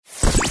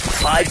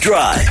5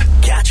 Drive.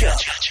 Catch up.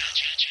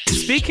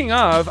 Speaking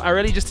of, I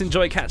really just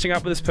enjoy catching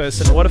up with this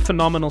person. What a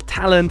phenomenal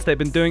talent. They've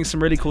been doing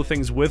some really cool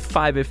things with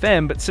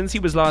 5FM, but since he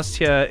was last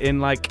here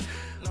in I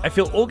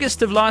feel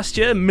August of last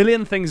year, a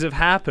million things have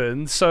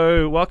happened.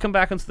 So welcome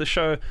back onto the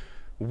show,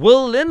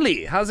 Will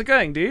Linley. How's it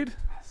going, dude?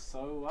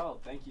 So well,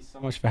 thank you so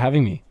much for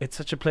having me. It's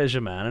such a pleasure,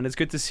 man, and it's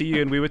good to see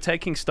you. And we were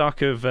taking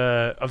stock of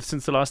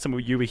since the last time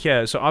you were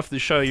here. So after the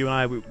show, you and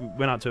I we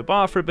went out to a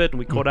bar for a bit, and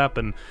we caught up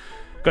and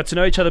got to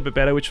know each other a bit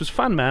better, which was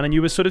fun, man. And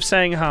you were sort of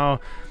saying how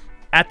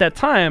at that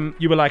time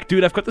you were like,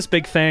 dude, I've got this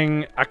big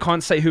thing. I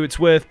can't say who it's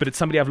with, but it's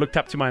somebody I've looked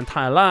up to my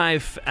entire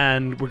life,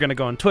 and we're going to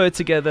go on tour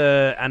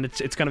together, and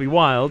it's going to be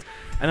wild.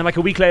 And then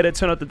a week later, it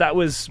turned out that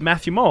was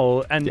Matthew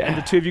Mole, and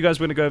the two of you guys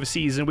were going to go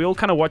overseas, and we all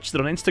kind of watched it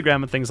on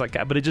Instagram and things like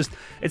that. But it just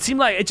seemed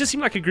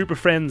like a group of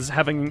friends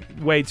having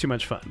way too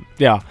much fun.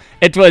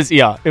 It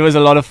was a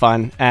lot of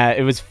fun.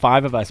 It was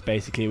 5 of us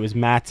basically. It was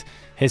Matt,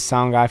 his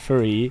sound guy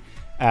Faree,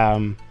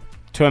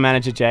 tour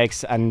manager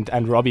Jakes, and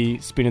Robbie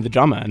Spooner the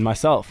drummer, and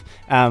myself.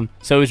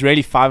 So it was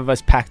really 5 of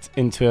us packed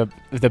into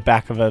the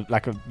back of a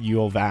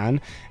U-Haul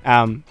van,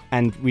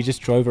 and we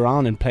just drove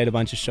around and played a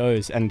bunch of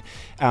shows. And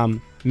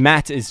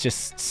Matt is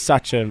just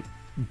such a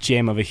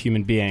gem of a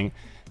human being,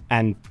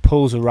 and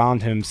pulls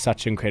around him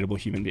such incredible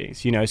human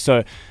beings.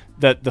 So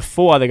the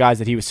 4 other guys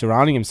that he was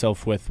surrounding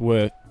himself with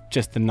were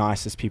just the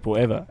nicest people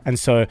ever. And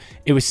so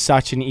it was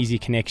such an easy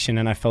connection,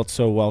 and I felt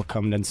so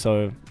welcomed, and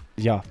so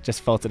just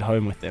felt at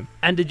home with them.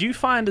 And did you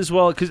find as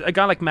well, because a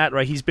guy like Matt,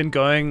 right, he's been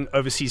going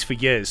overseas for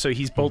years, so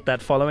he's built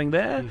that following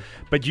there,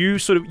 but you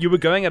were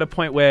going at a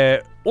point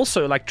where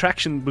also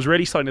traction was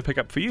really starting to pick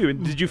up for you.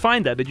 And did you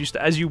find that? Did you,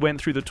 as you went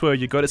through the tour,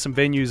 you go to some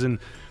venues and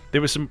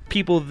there were some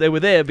people, they were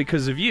there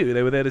because of you,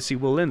 they were there to see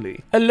Will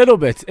Linley? A little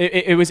bit.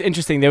 It was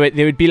interesting. There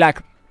would be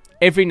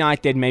every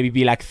night there'd maybe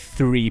be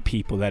 3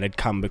 people that had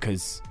come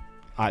because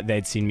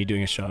they'd seen me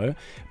doing a show,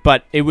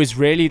 but it was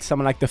really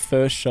some of the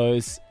first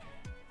shows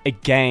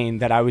again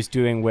that I was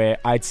doing where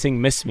I'd sing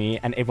Miss Me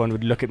and everyone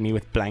would look at me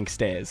with blank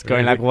stares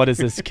going what is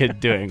this kid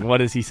doing,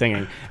 what is he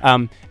singing?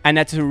 And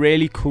that's a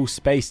really cool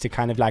space to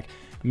kind of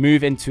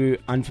move into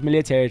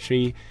unfamiliar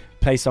territory,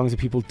 play songs that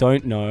people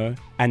don't know,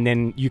 and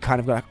then you kind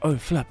of go oh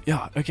flip,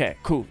 yeah, okay,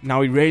 cool, now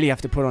we really have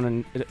to put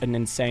on an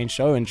insane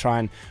show and try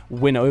and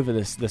win over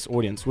this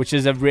audience, which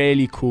is a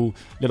really cool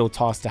little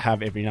task to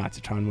have every night,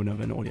 to try and win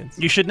over an audience.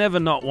 You should never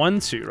not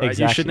want to, right?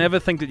 Exactly. You should never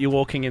think that you're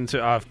walking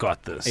into I've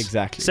got this.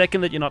 Exactly.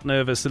 Second that you're not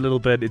nervous a little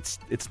bit, it's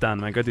done,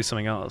 man. Go do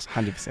something else.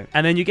 100%.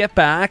 And then you get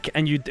back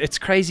and it's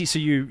crazy. So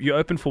you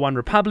open for One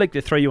Republic,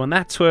 they throw you on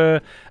that tour.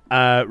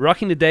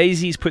 Rocking the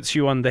Daisies puts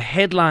you on the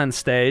headline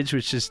stage,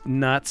 which is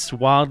nuts,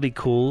 wildly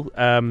cool.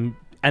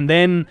 And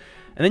then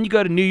you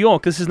go to New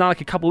York. This is now a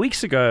couple of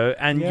weeks ago,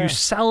 and you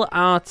sell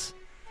out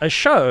a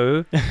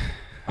show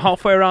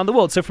halfway around the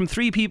world. So from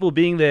 3 people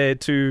being there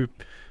to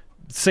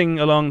sing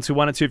along to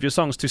 1 or 2 of your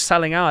songs to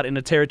selling out in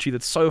a territory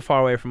that's so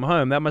far away from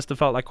home, that must have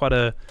felt like quite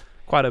a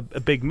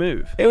big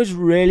move. It was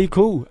really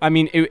cool. I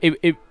mean,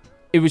 it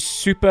was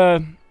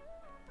super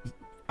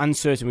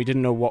uncertain. We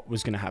didn't know what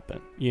was going to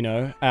happen.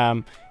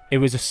 It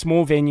was a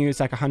small venue. It's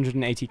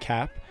 180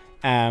 cap,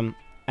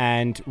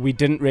 and we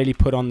didn't really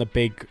put on the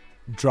big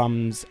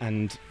drums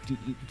and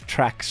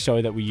tracks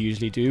show that we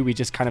usually do. We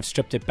just kind of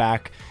stripped it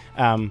back.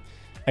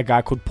 A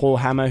guy called Paul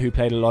Hammer, who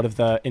played a lot of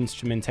the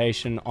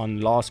instrumentation on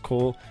Last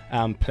Call,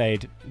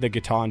 played the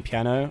guitar and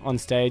piano on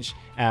stage,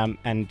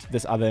 and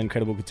this other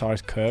incredible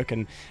guitarist Kirk,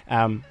 and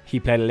he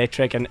played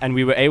electric, and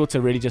we were able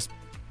to really just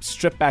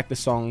strip back the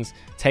songs,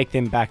 take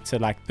them back to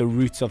the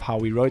roots of how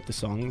we wrote the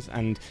songs,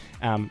 and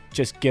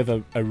just give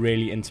a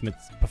really intimate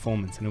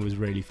performance, and it was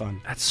really fun.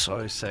 That's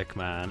so sick,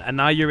 man. And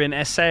now you're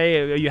in SA.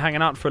 Are you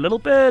hanging out for a little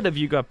bit? Have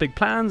you got big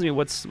plans? I mean,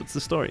 what's the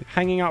story?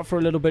 Hanging out for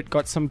a little bit,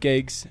 got some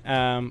gigs,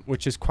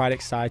 which is quite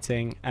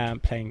exciting.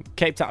 Playing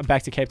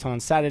back to Cape Town on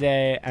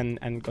Saturday,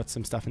 and got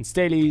some stuff in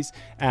Stelies,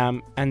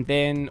 and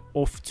then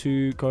off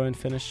to go and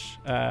finish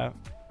a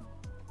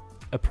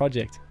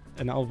project.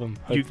 An album,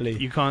 hopefully.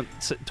 You can't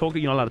talk.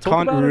 You're not allowed to talk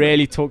about it? Can't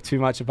really talk too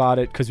much about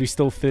it because we're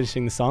still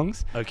finishing the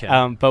songs. Okay.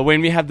 But when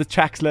we have the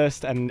tracks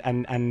list and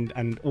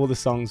all the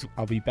songs,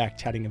 I'll be back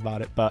chatting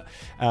about it. But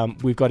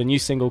we've got a new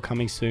single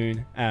coming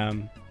soon.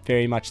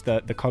 Very much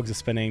the cogs are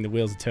spinning, the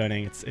wheels are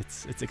turning.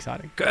 It's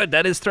exciting. Good,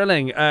 that is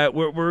thrilling.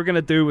 What we're going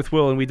to do with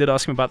Will, and we did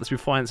ask him about this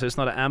beforehand, so it's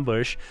not an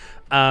ambush.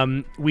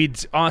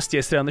 We'd asked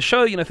yesterday on the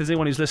show, if there's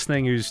anyone who's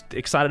listening who's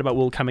excited about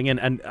Will coming in,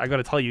 and I got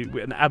to tell you,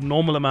 an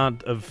abnormal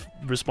amount of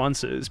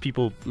responses.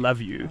 People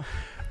love you.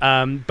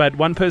 But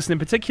one person in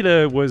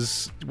particular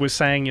was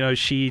saying,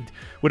 she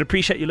would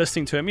appreciate you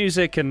listening to her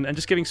music and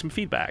just giving some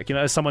feedback.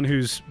 As someone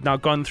who's now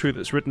gone through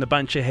this, written a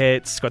bunch of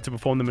hits, got to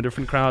perform them in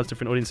different crowds,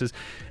 different audiences,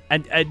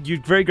 and you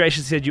very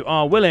graciously said you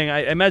are willing.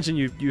 I imagine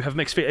you have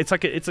mixed feelings.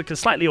 It's like a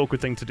slightly awkward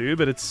thing to do,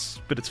 but it's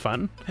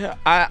fun. Yeah,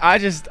 I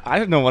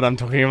don't know what I'm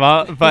talking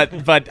about,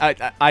 but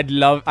I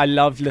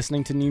love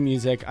listening to new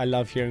music. I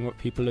love hearing what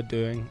people are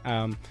doing.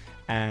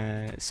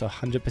 So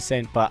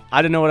 100%, but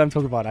I don't know what I'm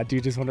talking about. I do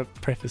just want to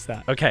preface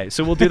that. Okay,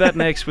 so we'll do that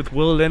next with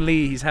Will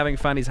Linley. He's having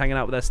fun. He's hanging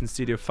out with us in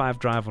Studio 5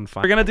 Drive on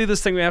 5. We're going to do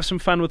this thing. We have some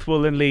fun with Will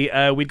Linley.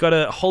 We got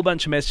a whole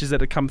bunch of messages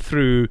that had come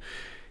through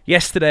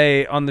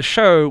yesterday on the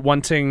show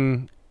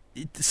wanting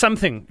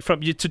something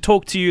from you, to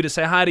talk to you, to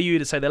say hi to you,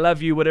 to say they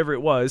love you, whatever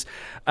it was.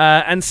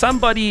 And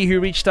somebody who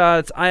reached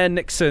out, Aya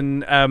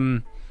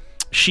Nixon,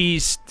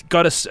 she's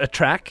got a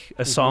track,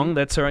 a song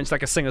that's her own. It's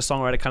like a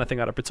singer-songwriter kind of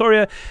thing out of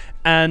Pretoria.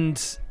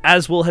 And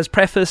as Will has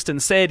prefaced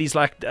and said, he's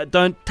like,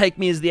 don't take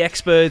me as the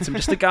expert. I'm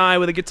just a guy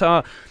with a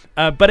guitar.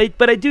 But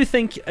I do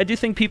think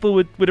people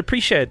would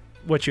appreciate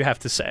what you have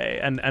to say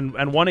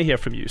and want to hear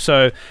from you.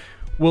 So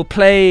we'll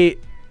play...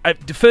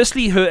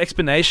 firstly, her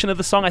explanation of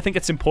the song. I think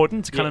it's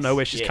important to kind of know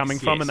where she's coming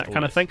from and that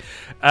kind of thing.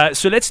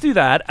 So let's do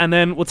that, and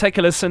then we'll take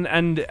a listen.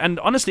 And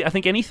honestly, I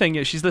think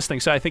anything, she's listening,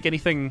 so I think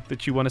anything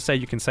that you want to say,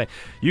 you can say.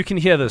 You can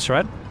hear this,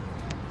 right?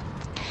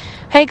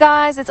 Hey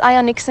guys, it's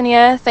Aya Nixon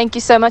here. Thank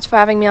you so much for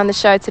having me on the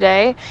show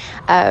today.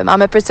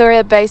 I'm a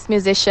Pretoria-based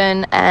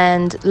musician,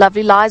 and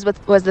Lovely Lies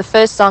was the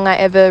first song I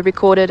ever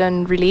recorded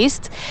and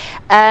released.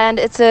 And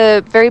it's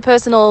a very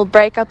personal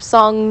breakup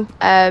song,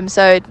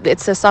 so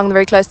it's a song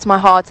very close to my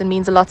heart and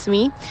means a lot to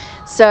me.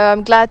 So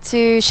I'm glad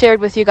to share it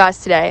with you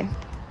guys today.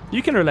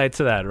 You can relate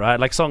to that, right?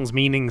 Like songs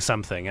meaning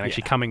something and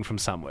actually coming from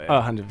somewhere.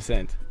 Oh,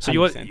 100%. So you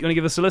want to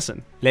give us a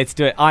listen? Let's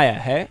do it. Aya,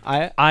 hey?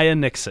 Aya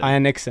Nixon. Aya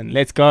Nixon.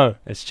 Let's go.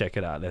 Let's check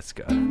it out. Let's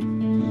go.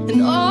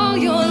 And all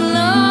your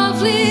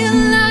lovely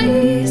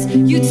lies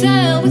you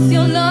tell with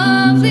your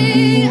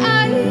lovely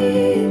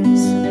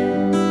eyes.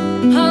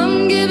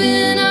 I'm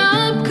giving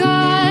up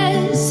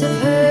 'cause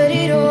I've heard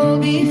it all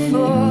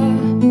before.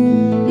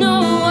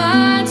 No,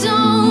 I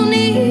don't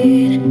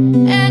need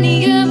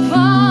any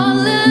apology.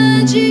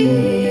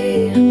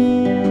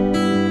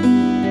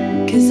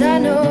 I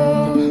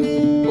know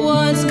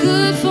what's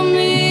good for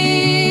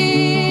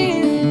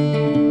me.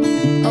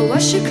 I'll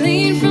wash you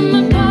clean from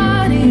my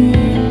body,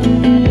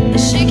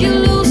 shake you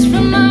loose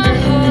from my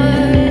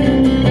heart.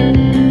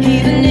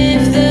 Even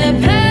if the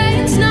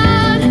pain's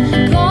not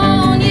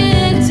gone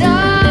yet,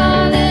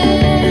 darling,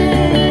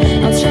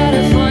 I'll try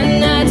to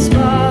find that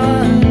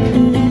spark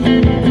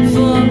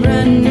for a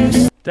brand new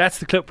start. That's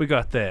the clip we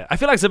got there. I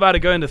feel like it's about to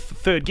go into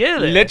third gear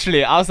there.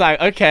 Literally, I was like,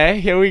 okay,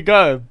 here we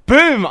go.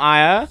 Boom,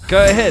 Aya.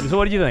 Go ahead. So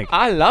what do you think?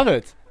 I love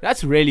it.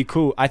 That's really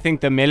cool. I think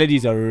the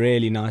melodies are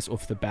really nice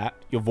off the bat.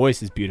 Your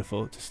voice is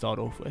beautiful to start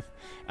off with.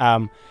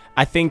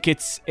 I think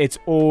it's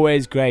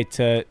always great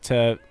to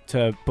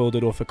build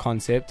it off a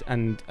concept,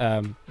 and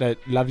the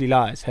Lovely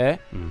Lies, hey?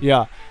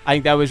 Yeah, I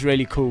think that was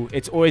really cool.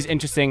 It's always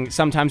interesting.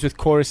 Sometimes with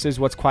choruses,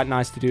 what's quite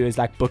nice to do is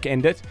like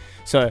bookend it.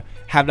 So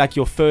have like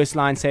your first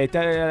line say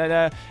da da da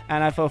da,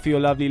 and I fell for your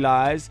lovely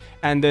lies,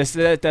 and this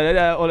da da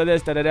da, all of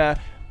this da da da,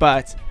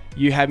 but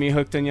you had me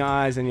hooked in your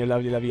eyes and your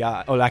lovely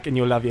eye, or like in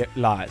your lovely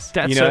lies.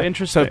 That's so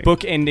interesting. So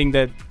bookending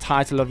the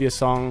title of your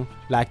song,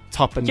 like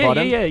top and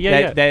bottom. Yeah.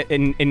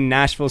 In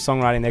Nashville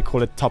songwriting, they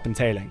call it top and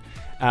tailing.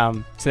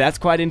 So that's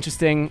quite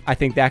interesting. I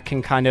think that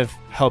can kind of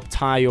help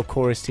tie your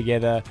chorus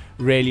together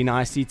really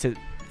nicely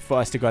for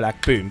us to go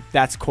like, boom,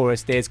 that's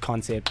chorus, there's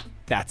concept,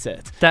 that's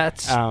it.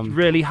 That's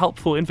really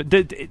helpful.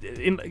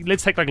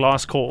 Let's take like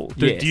Last Call.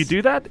 Do you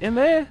do that in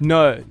there?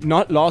 No,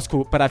 not Last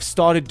Call, but I've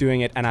started doing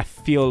it, and I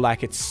feel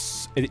like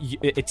it's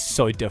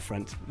so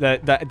different.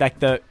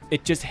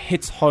 It just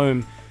hits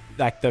home,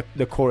 like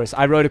the chorus.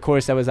 I wrote a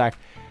chorus that was like,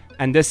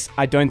 and this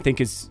I don't think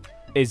is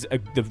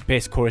the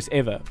best chorus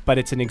ever, but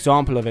it's an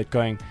example of it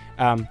going.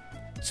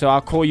 So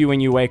I'll call you when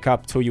you wake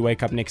up till you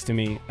wake up next to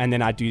me, and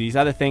then I do these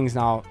other things.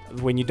 Now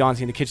when you're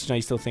dancing in the kitchen, are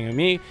you still thinking of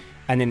me?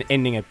 And then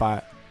ending it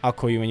by I'll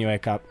call you when you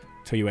wake up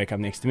till you wake up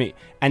next to me.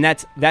 And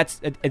that's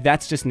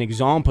just an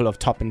example of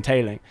top and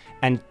tailing,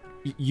 and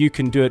you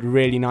can do it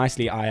really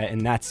nicely, Aya, in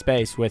that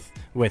space with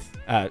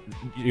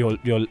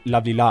your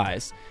Lovely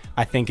Lies.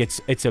 I think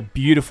it's a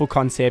beautiful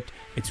concept.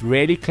 It's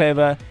really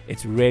clever.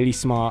 It's really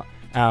smart.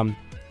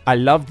 I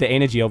love the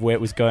energy of where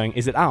it was going.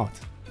 Is it out?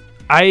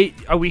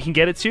 We can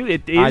get it to.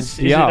 It is.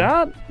 Is it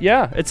out?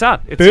 Yeah, it's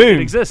out. It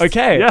exists.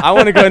 Okay, yeah. I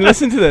want to go and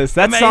listen to this.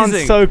 That Amazing.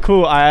 Sounds so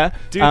cool, Aya.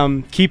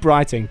 Dude. Keep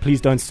writing. Please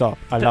don't stop.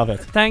 I love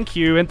it. Thank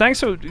you, and thanks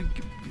for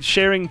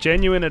sharing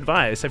genuine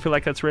advice. I feel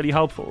like that's really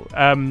helpful.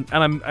 And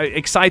I'm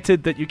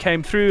excited that you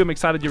came through. I'm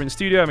excited you're in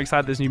studio. I'm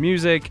excited there's new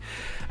music,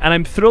 and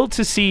I'm thrilled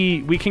to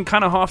see we can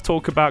kind of half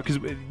talk about, because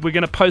we're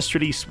going to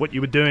post-release what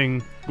you were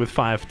doing with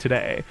 5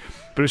 today.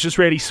 But it was just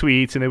really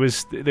sweet, and there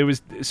was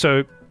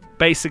so.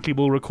 Basically,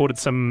 Will recorded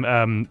some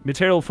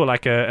material for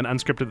like an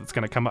unscripted that's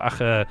going to come. What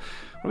do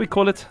we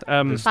call it?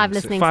 5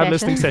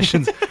 listening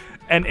sessions.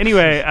 And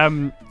anyway,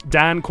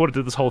 Dan Quarter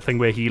did this whole thing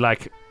where he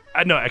like,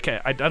 I don't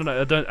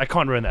know, I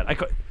can't ruin that.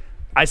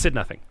 I said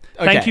nothing.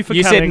 Okay. Thank you for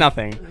coming. You said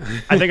nothing.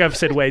 I think I've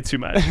said way too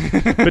much.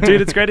 But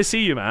dude, it's great to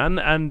see you, man.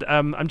 And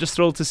I'm just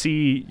thrilled to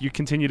see you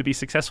continue to be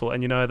successful.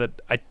 And you know that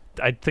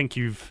I think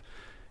you've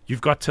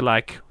you've got to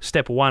like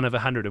step 1 of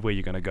 100 of where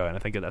you're going to go, and I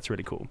think that's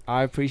really cool.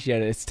 I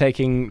appreciate it. It's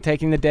taking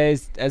the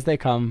days as they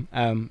come,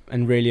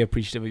 and really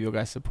appreciative of your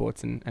guys'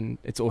 support, and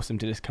it's awesome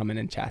to just come in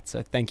and chat.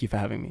 So thank you for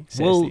having me.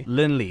 Seriously. Will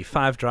Linley,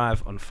 5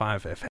 Drive on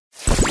 5FM.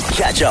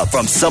 Catch up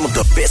from some of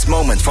the best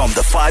moments from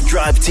the 5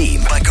 Drive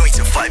team by going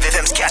to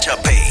 5FM's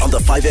catch-up page on the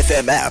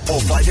 5FM app or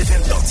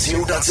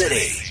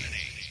 5FM.co.za.